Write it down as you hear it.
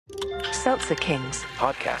Seltzer Kings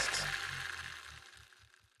podcasts.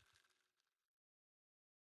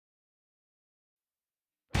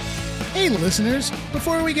 Hey listeners,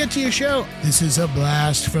 before we get to your show, this is a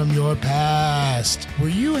blast from your past. Were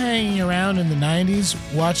you hanging around in the 90s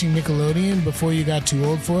watching Nickelodeon before you got too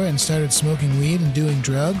old for it and started smoking weed and doing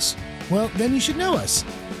drugs? Well, then you should know us.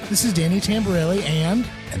 This is Danny Tamborelli and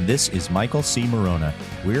this is Michael C. Morona.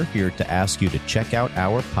 We're here to ask you to check out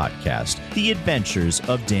our podcast, The Adventures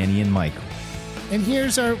of Danny and Michael. And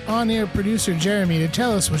here's our on-air producer, Jeremy, to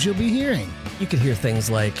tell us what you'll be hearing. You could hear things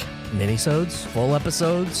like minisodes, full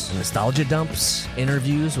episodes, nostalgia dumps,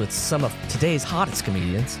 interviews with some of today's hottest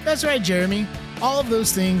comedians. That's right, Jeremy. All of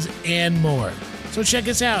those things and more. So check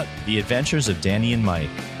us out. The Adventures of Danny and Mike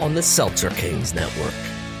on the Seltzer Kings Network.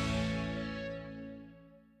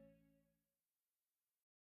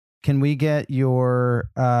 Can we get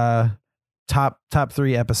your top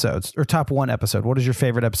three episodes or top one episode? What is your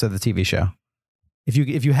favorite episode of the TV show?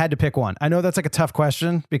 If you had to pick one. I know that's like a tough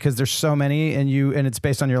question because there's so many and it's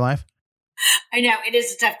based on your life. I know it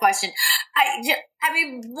is a tough question. I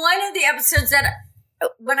mean, one of the episodes that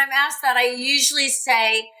when I'm asked that, I usually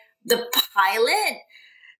say the pilot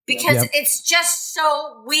because it's just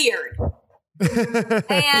so weird.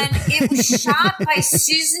 And it was shot by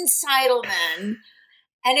Susan Seidelman.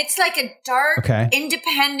 And it's like a dark,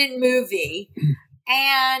 independent movie.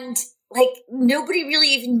 And like nobody really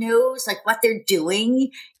even knows like what they're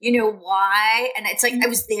doing, why. And it's like I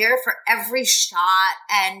was there for every shot.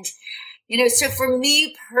 And, so for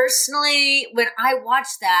me personally, when I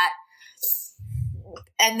watched that,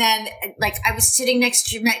 and then like I was sitting next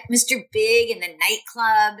to Mr. Big in the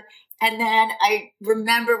nightclub. And then I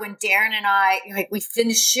remember when Darren and I, we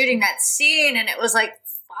finished shooting that scene and it was like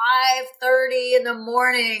 5:30 in the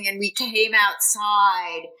morning and we came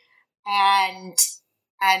outside and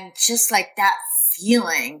just like that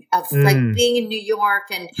feeling of like being in New York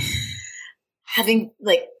and having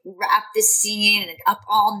like wrapped this scene and up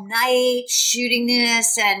all night shooting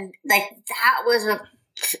this. And like, that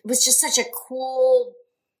was just such a cool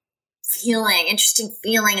feeling, interesting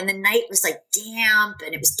feeling. And the night was like damp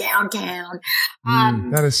and it was downtown.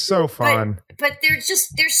 That is so fun. But there's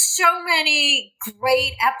so many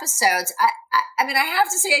great episodes. I mean, I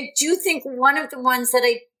have to say, I do think one of the ones that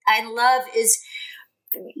I love is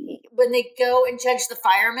when they go and judge the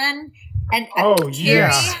firemen and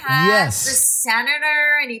Carrie has the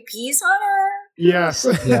senator and he pees on her. Yes.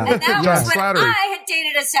 Yeah. And that was when I had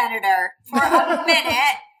dated a senator for a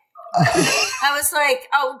minute. I was like,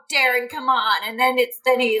 "Oh, Darren, come on!" And then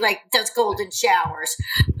he like does golden showers.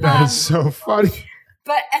 That is so funny.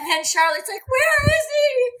 And then Charlotte's like, "Where is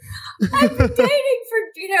he? I've been dating for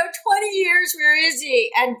 20 years. Where is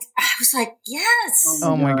he?" And I was like, "Yes."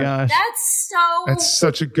 Oh my gosh, that's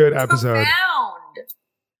such a good episode. Profound.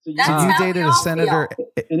 So you dated a senator,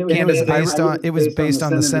 and it was based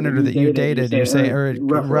on the senator that you dated. You're saying, or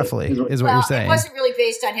roughly is what you're saying. It wasn't really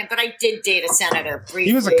based on him, but I did date a senator briefly.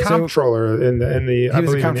 He was a comptroller in the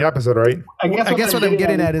episode, right? I guess what I'm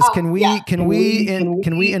getting at is, can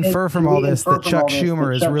we infer from all this that Chuck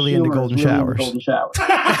Schumer is really into golden showers?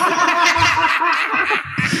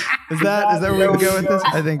 Is that where we can go with this?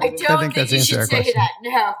 I think that's the answer to our question. That.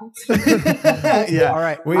 No. Yeah. All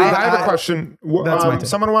right. I have a question.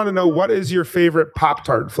 Someone wanted to know, what is your favorite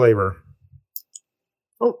Pop-Tart flavor?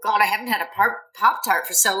 Oh God, I haven't had a Pop-Tart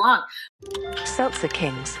for so long. Seltzer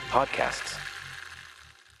Kings podcasts.